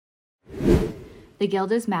The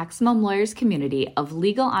Guild is Maximum Lawyers' community of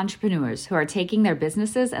legal entrepreneurs who are taking their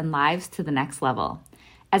businesses and lives to the next level.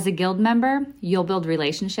 As a Guild member, you'll build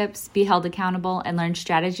relationships, be held accountable, and learn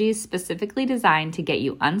strategies specifically designed to get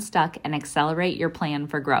you unstuck and accelerate your plan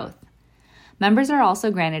for growth. Members are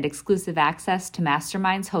also granted exclusive access to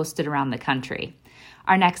masterminds hosted around the country.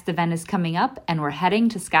 Our next event is coming up, and we're heading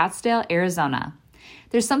to Scottsdale, Arizona.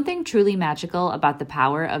 There's something truly magical about the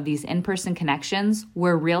power of these in-person connections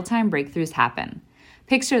where real-time breakthroughs happen.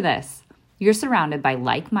 Picture this. You're surrounded by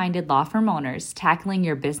like-minded law firm owners tackling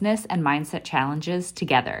your business and mindset challenges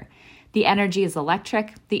together. The energy is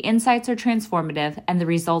electric, the insights are transformative, and the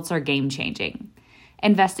results are game-changing.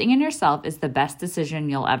 Investing in yourself is the best decision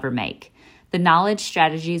you'll ever make. The knowledge,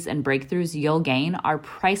 strategies, and breakthroughs you'll gain are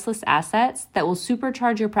priceless assets that will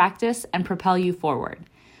supercharge your practice and propel you forward.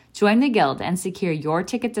 Join the Guild and secure your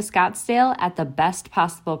ticket to Scottsdale at the best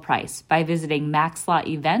possible price by visiting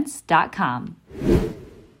maxlawevents.com.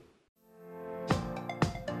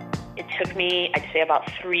 It took me, I'd say,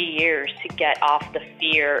 about 3 years to get off the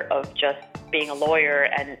fear of just being a lawyer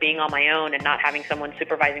and being on my own and not having someone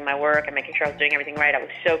supervising my work and making sure I was doing everything right. I was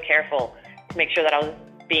so careful to make sure that I was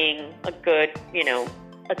being a good,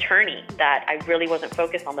 attorney, that I really wasn't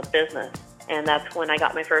focused on the business. And that's when I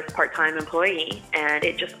got my first part-time employee, and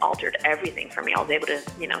it just altered everything for me. I was able to,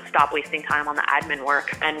 stop wasting time on the admin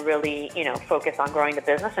work and really, focus on growing the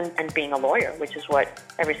business and being a lawyer, which is what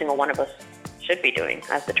every single one of us should be doing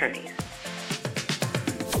as attorneys.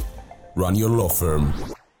 Run your law firm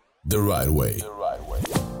the right way.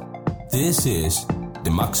 This is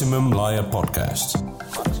the Maximum Lawyer Podcast.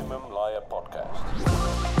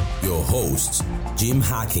 Your hosts, Jim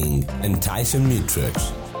Hacking and Tyson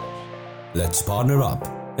Mutrux. Let's partner up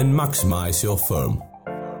and maximize your firm.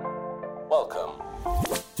 Welcome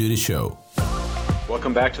to the show.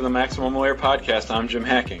 Welcome back to the Maximum Lawyer Podcast. I'm Jim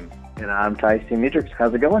Hacking. And I'm Tyson Mutrux.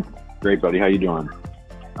 How's it going? Great, buddy. How you doing?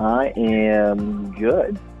 I am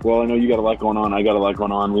good. Well, I know you got a lot going on. I got a lot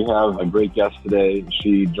going on. We have a great guest today.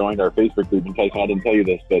 She joined our Facebook group. And Tyson, I didn't tell you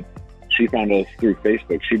this, but she found us through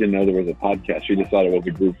Facebook. She didn't know there was a podcast. She just thought it was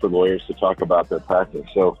a group for lawyers to talk about their practice.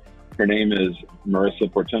 So her name is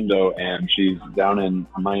Marisa Portuondo, and she's down in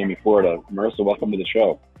Miami, Florida. Marisa, welcome to the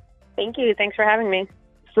show. Thank you. Thanks for having me.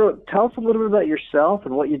 So tell us a little bit about yourself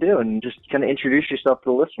and what you do, and just kind of introduce yourself to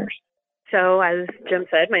the listeners. So as Jim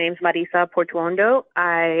said, my name's Marisa Portuondo.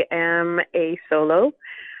 I am a solo.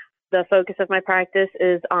 The focus of my practice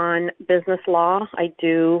is on business law. I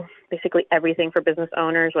do basically everything for business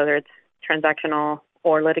owners, whether it's transactional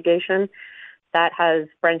or litigation. That has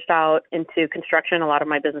branched out into construction. A lot of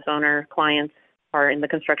my business owner clients are in the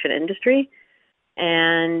construction industry.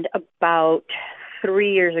 And about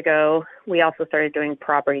 3 years ago, we also started doing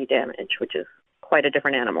property damage, which is quite a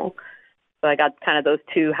different animal. So I got kind of those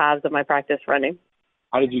two halves of my practice running.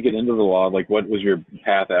 How did you get into the law? Like, what was your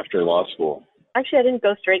path after law school? Actually, I didn't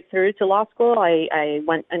go straight through to law school. I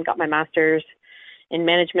went and got my master's in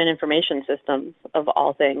management information systems, of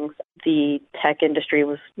all things. The tech industry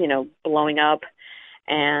was, blowing up.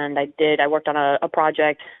 And I worked on a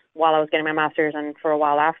project while I was getting my master's and for a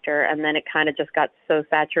while after. And then it kind of just got so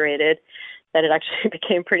saturated that it actually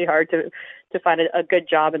became pretty hard to find a good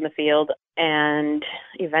job in the field. And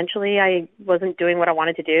eventually I wasn't doing what I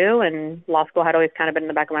wanted to do. And law school had always kind of been in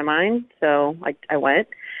the back of my mind. So I went.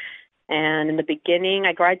 And in the beginning,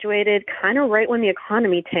 I graduated kind of right when the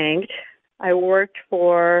economy tanked. I worked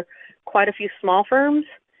for quite a few small firms,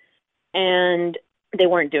 and they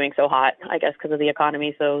weren't doing so hot, I guess, because of the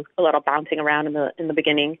economy. So a lot of bouncing around in the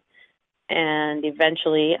beginning. And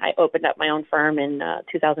eventually, I opened up my own firm in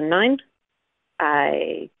 2009.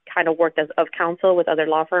 I kind of worked as of counsel with other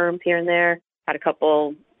law firms here and there. Had a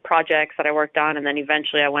couple projects that I worked on, and then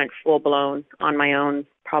eventually I went full blown on my own.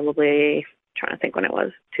 Probably trying to think when it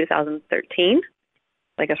was 2013.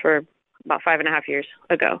 I guess we're about 5.5 years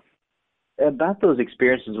ago. About those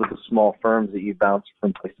experiences with the small firms that you bounced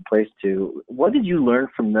from place to place to, what did you learn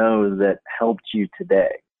from those that helped you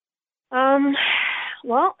today?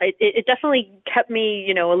 Well, it definitely kept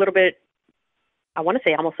me, a little bit, I want to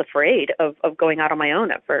say almost afraid of going out on my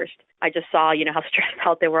own at first. I just saw, how stressed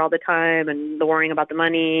out they were all the time and the worrying about the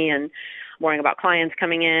money and worrying about clients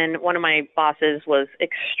coming in. One of my bosses was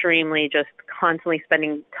extremely just constantly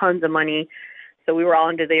spending tons of money. So we were all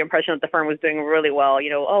under the impression that the firm was doing really well.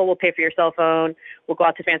 We'll pay for your cell phone. We'll go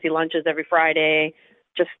out to fancy lunches every Friday,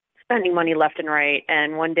 just spending money left and right.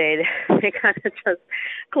 And one day they kind of just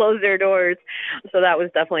closed their doors. So that was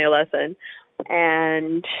definitely a lesson.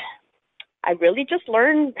 And I really just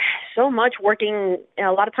learned so much working.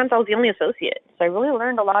 A lot of times I was the only associate. So I really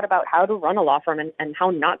learned a lot about how to run a law firm and how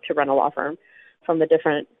not to run a law firm from the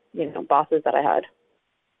different bosses that I had.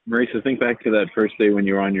 Marisa, think back to that first day when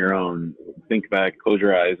you were on your own. Think back, close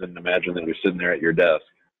your eyes, and imagine that you're sitting there at your desk.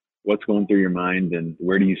 What's going through your mind, and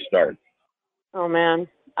where do you start? Oh man,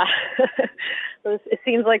 it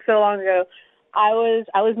seems like so long ago. I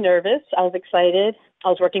was nervous. I was excited. I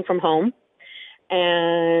was working from home,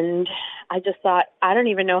 and I just thought, I don't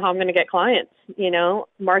even know how I'm going to get clients.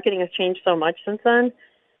 Marketing has changed so much since then.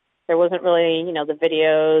 There wasn't really, the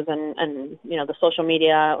videos and the social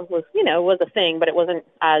media was a thing, but it wasn't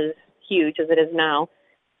as huge as it is now.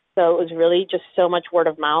 So it was really just so much word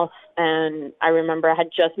of mouth. And I remember I had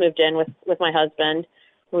just moved in with my husband.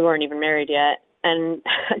 We weren't even married yet. And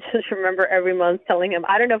I just remember every month telling him,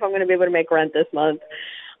 I don't know if I'm going to be able to make rent this month.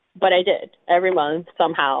 But I did every month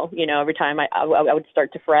somehow. Every time I would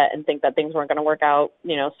start to fret and think that things weren't going to work out.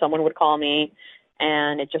 Someone would call me,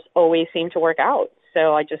 and it just always seemed to work out.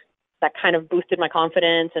 So that kind of boosted my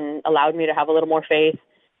confidence and allowed me to have a little more faith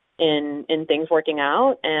in things working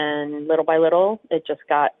out. And little by little, it just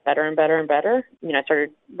got better and better and better. I started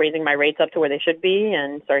raising my rates up to where they should be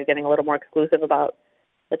and started getting a little more exclusive about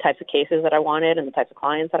the types of cases that I wanted and the types of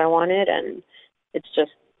clients that I wanted. And it's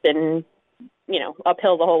just been,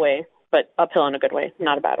 uphill the whole way, but uphill in a good way,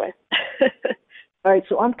 not a bad way. All right,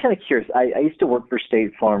 so I'm kind of curious. I used to work for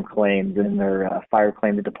State Farm Claims in their fire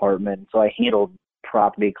claim department, so I handled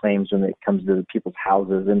property claims when it comes to people's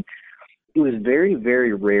houses, and it was very,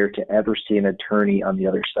 very rare to ever see an attorney on the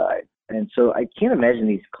other side. And so I can't imagine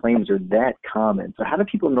these claims are that common. So how do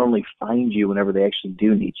people normally find you whenever they actually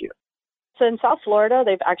do need you? So in South Florida,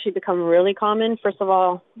 they've actually become really common. First of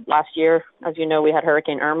all, last year, as you know, we had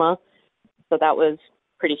Hurricane Irma. So that was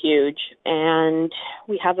pretty huge. And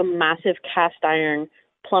we have a massive cast iron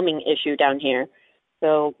plumbing issue down here.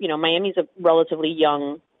 So, Miami's a relatively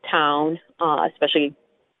young town, especially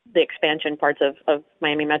the expansion parts of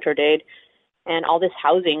Miami Metro-Dade. And all this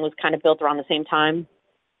housing was kind of built around the same time.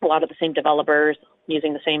 A lot of the same developers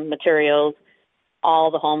using the same materials.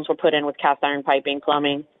 All the homes were put in with cast iron piping,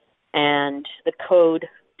 plumbing. And the code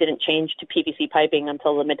didn't change to PVC piping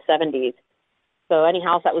until the mid-'70s. So any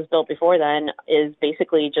house that was built before then is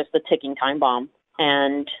basically just a ticking time bomb.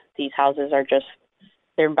 And these houses are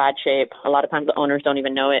they're in bad shape. A lot of times the owners don't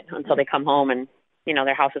even know it until they come home and,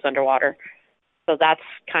 their house is underwater. So that's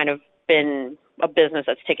kind of been a business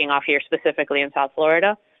that's taking off here, specifically in South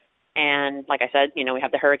Florida. And like I said, we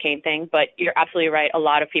have the hurricane thing, but you're absolutely right. A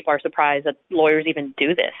lot of people are surprised that lawyers even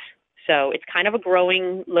do this. So it's kind of a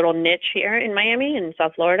growing little niche here in Miami and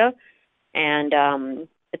South Florida. And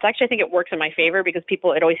it's actually, I think it works in my favor because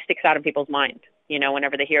it always sticks out in people's mind.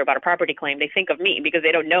 Whenever they hear about a property claim, they think of me because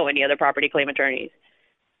they don't know any other property claim attorneys.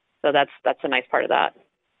 So that's a nice part of that.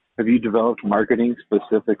 Have you developed marketing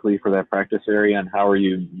specifically for that practice area, and how are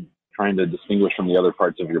you trying to distinguish from the other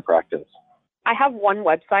parts of your practice? I have one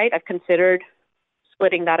website. I've considered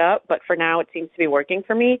splitting that up, but for now it seems to be working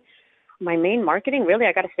for me. My main marketing, really,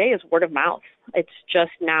 I got to say, is word of mouth. It's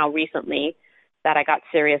just now recently that I got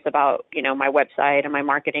serious about, my website and my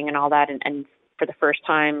marketing and all that. And for the first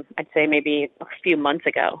time, I'd say maybe a few months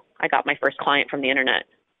ago, I got my first client from the internet.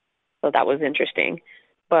 So that was interesting.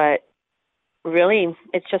 But really,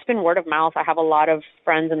 it's just been word of mouth. I have a lot of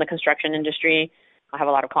friends in the construction industry. I have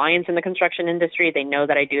a lot of clients in the construction industry. They know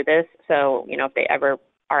that I do this. So, if they ever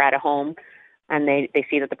are at a home and they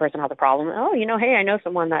see that the person has a problem, hey, I know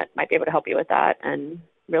someone that might be able to help you with that. And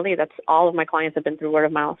really, that's all of my clients have been through word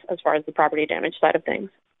of mouth as far as the property damage side of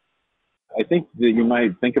things. I think that you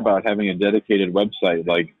might think about having a dedicated website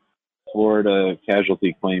like Florida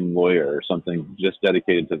Casualty Claim Lawyer or something just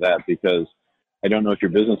dedicated to that, because I don't know if your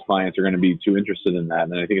business clients are going to be too interested in that.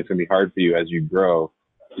 And I think it's going to be hard for you as you grow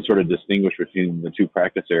to sort of distinguish between the two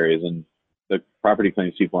practice areas. And the property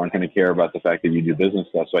claims people aren't going to care about the fact that you do business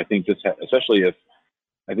stuff. So I think especially if,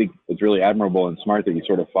 I think it's really admirable and smart that you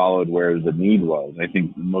sort of followed where the need was. I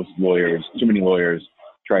think too many lawyers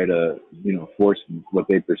try to, force what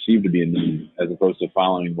they perceive to be a need as opposed to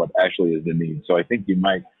following what actually is the need. So I think you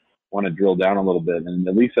might want to drill down a little bit and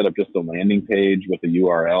at least set up just a landing page with a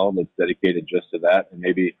URL that's dedicated just to that. And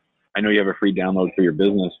maybe, I know you have a free download for your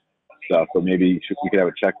business stuff, but maybe you could have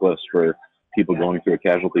a checklist for people going through a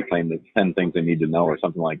casualty claim, that's 10 things they need to know or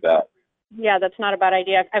something like that. Yeah, that's not a bad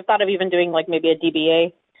idea. I've thought of even doing like maybe a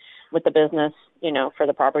DBA with the business, for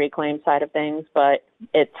the property claim side of things, but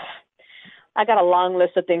I got a long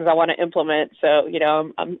list of things I want to implement. So,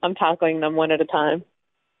 I'm tackling them one at a time.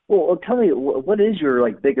 Well, tell me, what is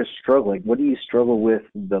your biggest struggle? What do you struggle with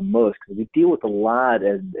the most? Because we deal with a lot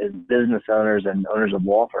as business owners and owners of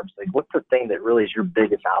law firms. What's the thing that really is your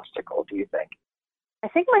biggest obstacle, do you think? I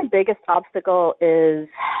think my biggest obstacle is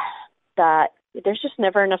that there's just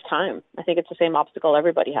never enough time. I think it's the same obstacle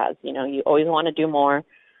everybody has. You always want to do more.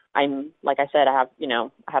 Like I said, I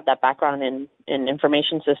have that background in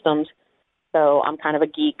information systems. So I'm kind of a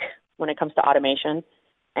geek when it comes to automation.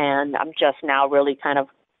 And I'm just now really kind of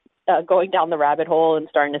going down the rabbit hole and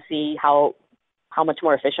starting to see how much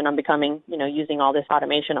more efficient I'm becoming, using all this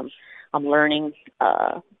automation. I'm learning,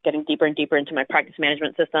 getting deeper and deeper into my practice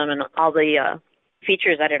management system and all the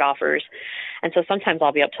features that it offers. And so sometimes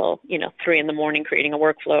I'll be up till, 3 a.m. creating a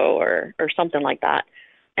workflow or something like that.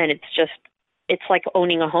 And it's like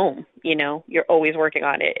owning a home, you're always working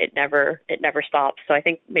on it. It never stops. So I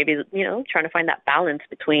think maybe, trying to find that balance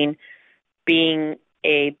between being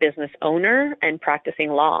a business owner and practicing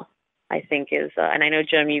law, I think is, and I know,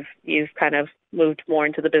 Jim, you've kind of moved more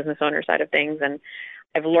into the business owner side of things. And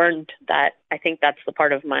I've learned that I think that's the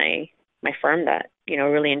part of my firm that,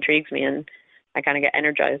 really intrigues me and I kind of get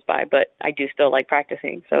energized by, but I do still like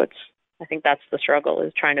practicing. So I think that's the struggle,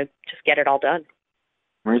 is trying to just get it all done.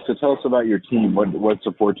 Marisa, tell us about your team. What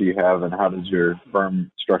support do you have, and how does your firm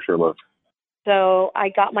structure look? So I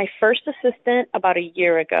got my first assistant about a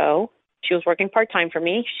year ago. She was working part-time for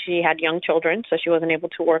me. She had young children, so she wasn't able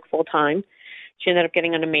to work full-time. She ended up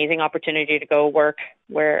getting an amazing opportunity to go work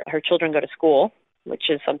where her children go to school, which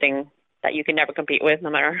is something that you can never compete with, no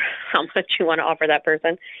matter how much you want to offer that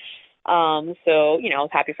person. So, I was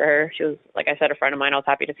happy for her. She was, like I said, a friend of mine. I was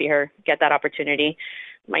happy to see her get that opportunity.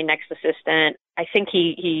 My next assistant, I think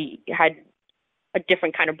he had a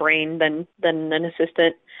different kind of brain than an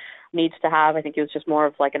assistant needs to have. I think he was just more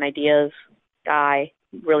of like an ideas guy,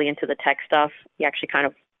 really into the tech stuff. He actually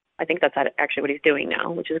I think that's actually what he's doing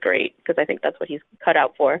now, which is great because I think that's what he's cut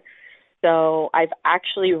out for. So I've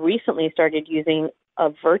actually recently started using a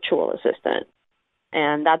virtual assistant,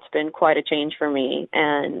 and that's been quite a change for me.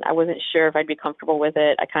 And I wasn't sure if I'd be comfortable with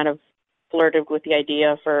it. I kind of flirted with the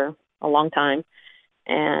idea for a long time,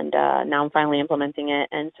 and now I'm finally implementing it.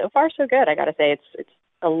 And so far, so good. I got to say, it's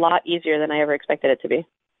a lot easier than I ever expected it to be.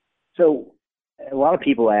 So a lot of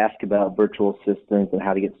people ask about virtual assistants and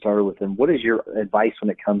how to get started with them. What is your advice when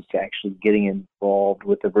it comes to actually getting involved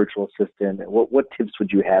with a virtual assistant? What tips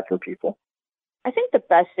would you have for people? I think the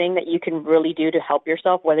best thing that you can really do to help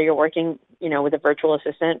yourself, whether you're working, with a virtual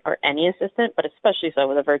assistant or any assistant, but especially so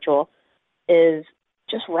with a virtual, is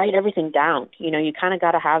just write everything down. You kind of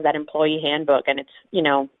got to have that employee handbook. And it's,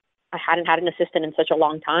 I hadn't had an assistant in such a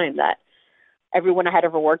long time that everyone I had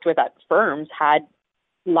ever worked with at firms had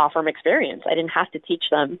law firm experience. I didn't have to teach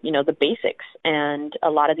them, the basics. And a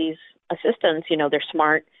lot of these assistants, they're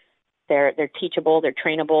smart. They're teachable, they're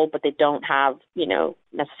trainable, but they don't have,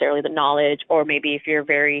 necessarily the knowledge, or maybe if you're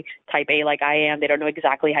very type A like I am, they don't know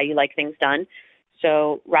exactly how you like things done.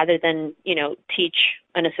 So rather than, teach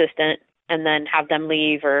an assistant and then have them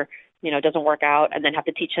leave, or, it doesn't work out, and then have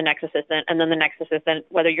to teach the next assistant and then the next assistant,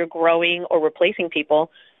 whether you're growing or replacing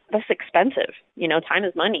people, that's expensive. Time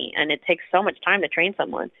is money, and it takes so much time to train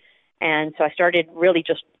someone. And so I started really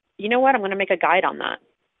just, I'm going to make a guide on that.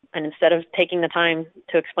 And instead of taking the time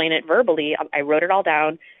to explain it verbally, I wrote it all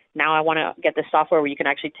down. Now I want to get this software where you can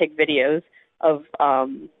actually take videos of,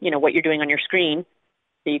 what you're doing on your screen,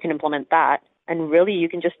 so you can implement that. And really, you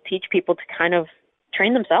can just teach people to kind of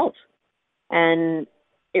train themselves. And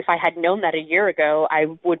if I had known that a year ago, I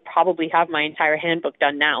would probably have my entire handbook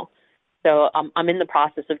done now. So I'm in the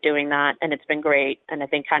process of doing that, and it's been great. And I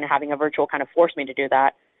think kind of having a virtual kind of forced me to do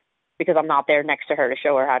that, because I'm not there next to her to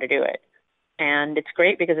show her how to do it. And it's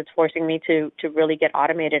great because it's forcing me to really get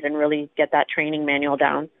automated and really get that training manual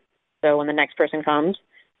down. So when the next person comes,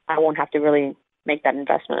 I won't have to really make that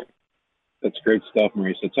investment. That's great stuff,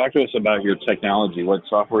 Marisa. Talk to us about your technology. What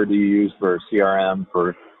software do you use for CRM,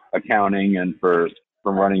 for accounting, and for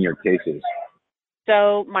running your cases?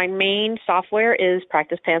 So my main software is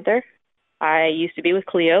Practice Panther. I used to be with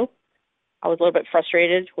Clio. I was a little bit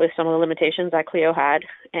frustrated with some of the limitations that Clio had,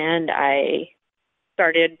 and I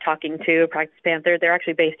started talking to Practice Panther. They're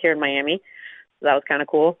actually based here in Miami, so that was kind of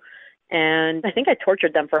cool. And I think I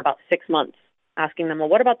tortured them for about 6 months, asking them, well,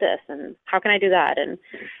 what about this? And how can I do that? And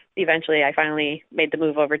eventually I finally made the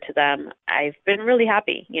move over to them. I've been really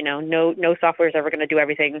happy. No software is ever going to do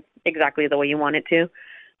everything exactly the way you want it to,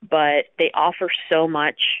 but they offer so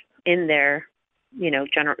much in their,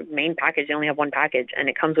 main package. They only have one package, and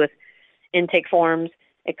it comes with intake forms.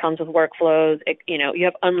 It comes with workflows. You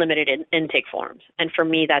have unlimited intake forms. And for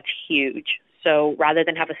me, that's huge. So rather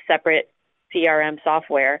than have a separate CRM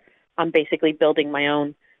software, I'm basically building my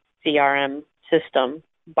own CRM system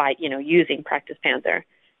by, using Practice Panther.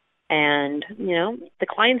 And, the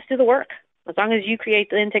clients do the work. As long as you create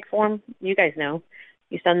the intake form, you guys know.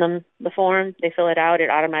 You send them the form, they fill it out, it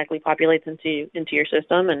automatically populates into your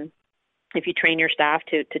system, and If you train your staff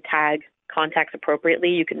to tag contacts appropriately,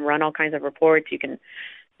 you can run all kinds of reports. You can,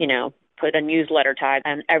 put a newsletter tag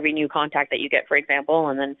on every new contact that you get, for example,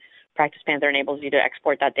 and then Practice Panther enables you to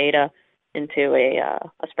export that data into a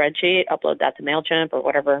spreadsheet, upload that to MailChimp or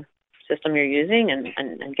whatever system you're using,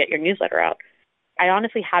 and get your newsletter out. I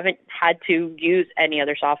honestly haven't had to use any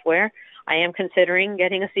other software. I am considering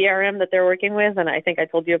getting a CRM that they're working with, and I think I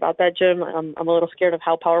told you about that, Jim. I'm a little scared of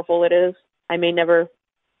how powerful it is. I may never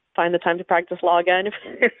find the time to practice law again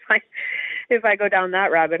if I go down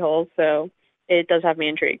that rabbit hole. So it does have me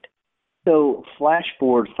intrigued. So flash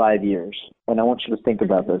forward 5 years, and I want you to think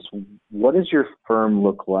about this. What does your firm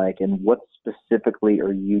look like, and what specifically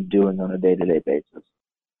are you doing on a day-to-day basis?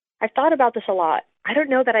 I've thought about this a lot. I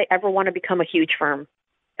don't know that I ever want to become a huge firm.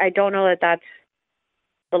 I don't know that that's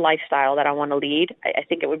the lifestyle that I want to lead. I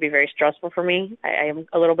think it would be very stressful for me. I am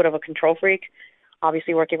a little bit of a control freak.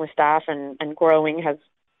 Obviously, working with staff and growing has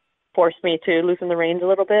forced me to loosen the reins a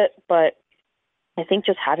little bit, but I think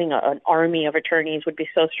just having an army of attorneys would be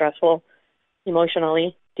so stressful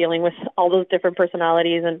emotionally, dealing with all those different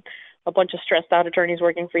personalities and a bunch of stressed out attorneys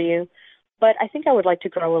working for you. But I think I would like to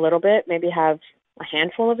grow a little bit, maybe have a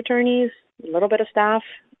handful of attorneys, a little bit of staff,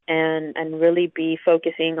 and really be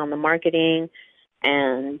focusing on the marketing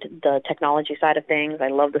and the technology side of things. I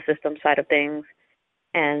love the system side of things.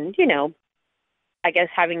 And, I guess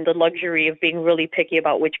having the luxury of being really picky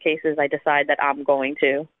about which cases I decide that I'm going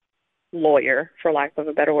to lawyer, for lack of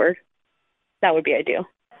a better word. That would be ideal.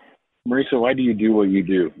 Marisa, why do you do what you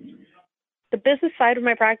do? The business side of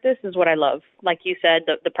my practice is what I love. Like you said,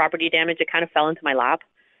 the property damage, it kind of fell into my lap.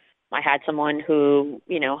 I had someone who,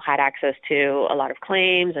 had access to a lot of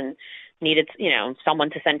claims and needed, someone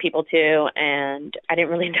to send people to. And I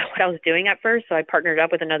didn't really know what I was doing at first. So I partnered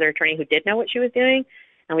up with another attorney who did know what she was doing.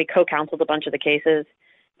 And we co-counseled a bunch of the cases.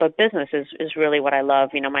 But business is really what I love.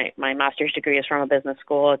 My master's degree is from a business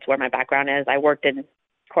school. It's where my background is. I worked in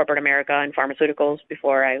corporate America and pharmaceuticals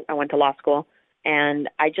before I went to law school. And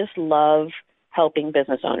I just love helping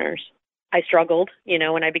business owners. I struggled,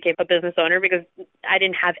 when I became a business owner because I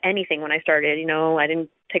didn't have anything when I started. I didn't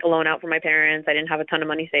take a loan out from my parents. I didn't have a ton of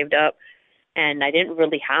money saved up. And I didn't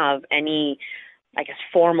really have any,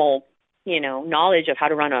 formal, knowledge of how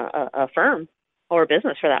to run a firm or a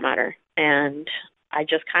business for that matter. And I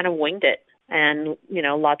just kind of winged it. And,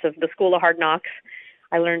 lots of the school of hard knocks,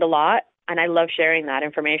 I learned a lot. And I love sharing that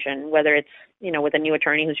information, whether it's, with a new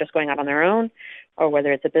attorney who's just going out on their own or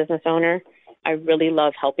whether it's a business owner. I really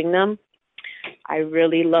love helping them. I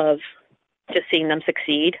really love just seeing them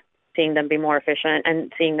succeed, seeing them be more efficient,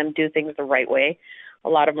 and seeing them do things the right way. A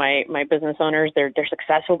lot of my business owners, they're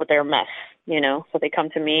successful, but they're a mess, so they come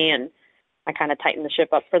to me and I kind of tighten the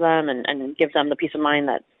ship up for them and give them the peace of mind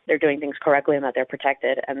that they're doing things correctly and that they're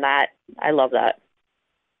protected. And that, I love that.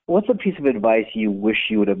 What's a piece of advice you wish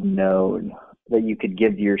you would have known that you could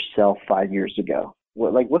give to yourself 5 years ago?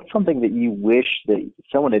 What's something that you wish that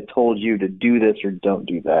someone had told you to do this or don't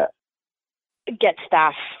do that? Get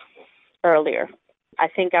staff earlier. I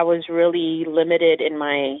think I was really limited in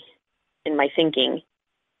my thinking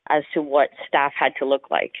as to what staff had to look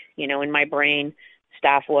like. In my brain,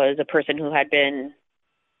 staff was a person who had been,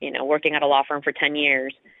 working at a law firm for 10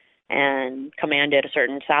 years and commanded a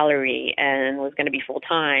certain salary and was going to be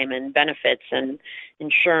full-time and benefits and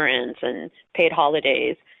insurance and paid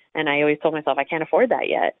holidays. And I always told myself, I can't afford that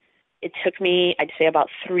yet. It took me, I'd say, about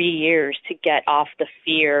 3 years to get off the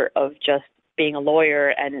fear of just being a lawyer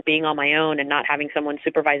and being on my own and not having someone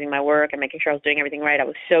supervising my work and making sure I was doing everything right. I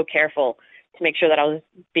was so careful to make sure that I was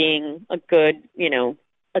being a good,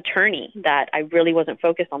 attorney, that I really wasn't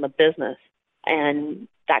focused on the business. And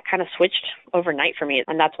that kind of switched overnight for me.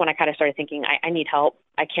 And that's when I kind of started thinking, I need help.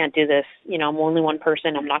 I can't do this. I'm only one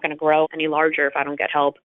person. I'm not going to grow any larger if I don't get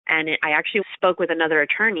help. And I actually spoke with another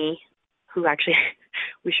attorney who actually,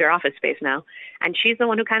 we share office space now. And she's the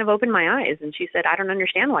one who kind of opened my eyes. And she said, I don't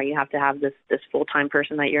understand why you have to have this full-time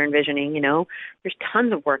person that you're envisioning. There's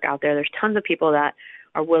tons of work out there. There's tons of people that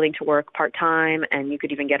are willing to work part-time, and you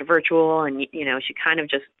could even get a virtual. And, she kind of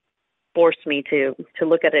just forced me to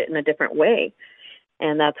look at it in a different way.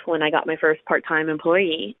 And that's when I got my first part-time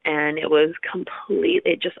employee. And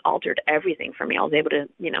it just altered everything for me. I was able to,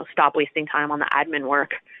 stop wasting time on the admin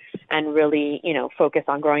work and really, focus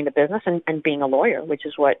on growing the business and being a lawyer, which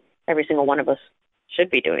is what every single one of us should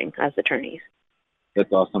be doing as attorneys.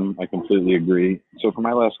 That's awesome. I completely agree. So for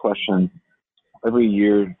my last question, every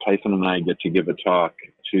year Tyson and I get to give a talk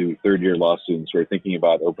to third-year law students who are thinking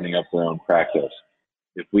about opening up their own practice.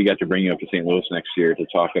 If we got to bring you up to St. Louis next year to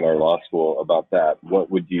talk at our law school about that, what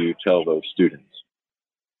would you tell those students?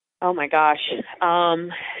 Oh my gosh,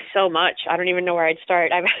 so much. I don't even know where I'd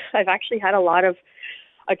start. I've actually had a lot of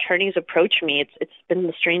attorneys approach me. It's been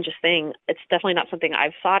the strangest thing. It's definitely not something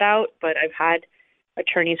I've sought out, but I've had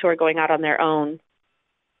attorneys who are going out on their own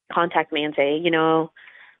contact me and say,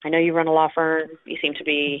 I know you run a law firm. You seem to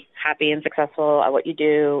be happy and successful at what you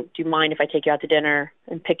do. Do you mind if I take you out to dinner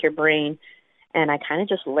and pick your brain? And I kind of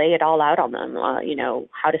just lay it all out on them,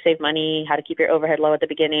 how to save money, how to keep your overhead low at the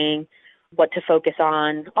beginning, what to focus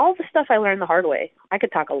on, all the stuff I learned the hard way. I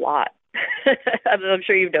could talk a lot. I'm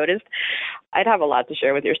sure you've noticed. I'd have a lot to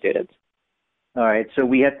share with your students. All right, so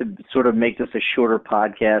we have to sort of make this a shorter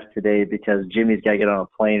podcast today because Jimmy's got to get on a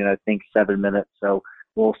plane in, I think, 7 minutes. So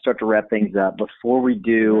we'll start to wrap things up. Before we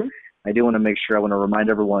do, I do want to remind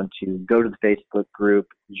everyone to go to the Facebook group,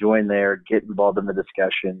 join there, get involved in the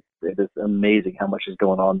discussion. It is amazing how much is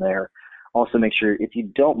going on there. Also, make sure, if you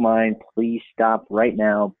don't mind, please stop right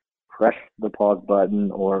now, press the pause button,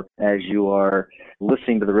 or as you are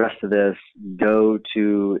listening to the rest of this, go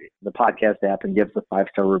to the podcast app and give us a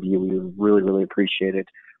 5-star review. We would really, really appreciate it,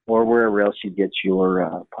 or wherever else you get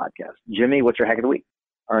your podcast. Jimmy, what's your hack of the week?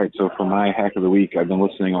 All right, so for my hack of the week, I've been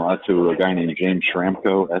listening a lot to a guy named James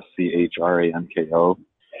Schramko, Schramko,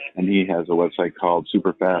 and he has a website called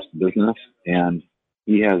Superfast Business, and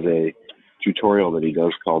he has a tutorial that he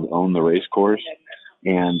does called Own the Race Course,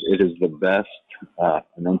 and it is the best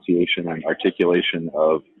enunciation and articulation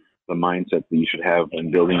of the mindset that you should have in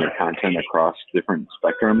building your content across different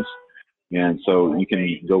spectrums. And so you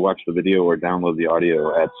can go watch the video or download the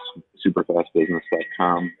audio at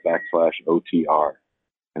superfastbusiness.com/OTR.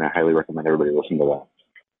 And I highly recommend everybody listen to that.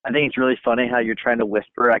 I think it's really funny how you're trying to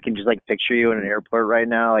whisper. I can just picture you in an airport right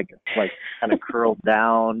now, like kind of curled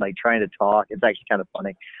down, trying to talk. It's actually kind of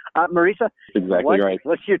funny. Marisa, exactly right.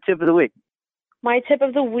 What's your tip of the week? My tip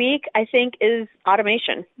of the week, I think, is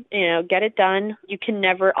automation. Get it done. You can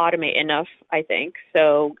never automate enough, I think.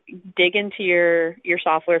 So dig into your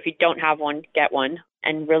software. If you don't have one, get one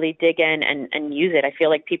and really dig in and use it. I feel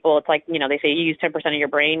like people, it's like, they say you use 10% of your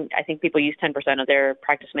brain. I think people use 10% of their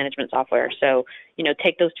practice management software. So,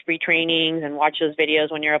 take those free trainings and watch those videos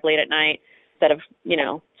when you're up late at night instead of,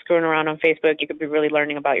 screwing around on Facebook. You could be really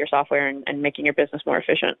learning about your software and making your business more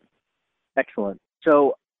efficient. Excellent.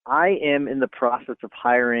 So I am in the process of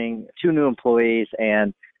hiring 2 new employees,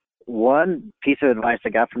 and one piece of advice I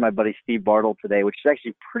got from my buddy Steve Bartle today, which is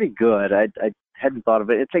actually pretty good. I hadn't thought of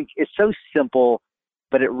it. It's so simple,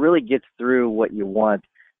 but it really gets through what you want.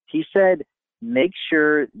 He said, make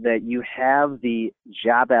sure that you have the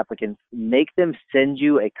job applicants, make them send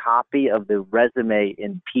you a copy of the resume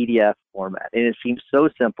in PDF format. And it seems so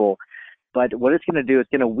simple, but what it's going to do, it's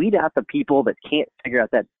going to weed out the people that can't figure out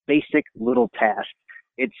that basic little task.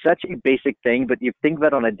 It's such a basic thing, but you think about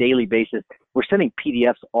it on a daily basis. We're sending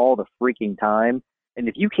PDFs all the freaking time. And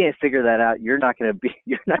if you can't figure that out, you're not going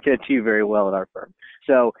to do very well at our firm.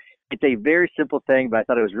 So it's a very simple thing, but I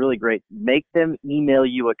thought it was really great. Make them email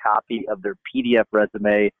you a copy of their PDF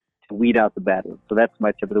resume to weed out the bad ones. So that's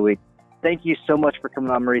my tip of the week. Thank you so much for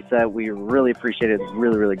coming on, Marisa. We really appreciate it. It's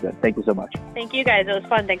really, really good. Thank you so much. Thank you, guys. It was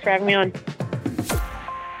fun. Thanks for having me on.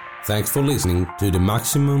 Thanks for listening to the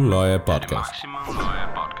Maximum Lawyer Podcast.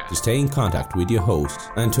 To stay in contact with your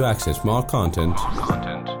host and to access more content,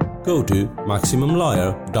 go to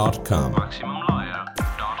MaximumLawyer.com.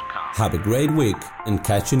 Have a great week and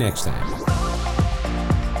catch you next time.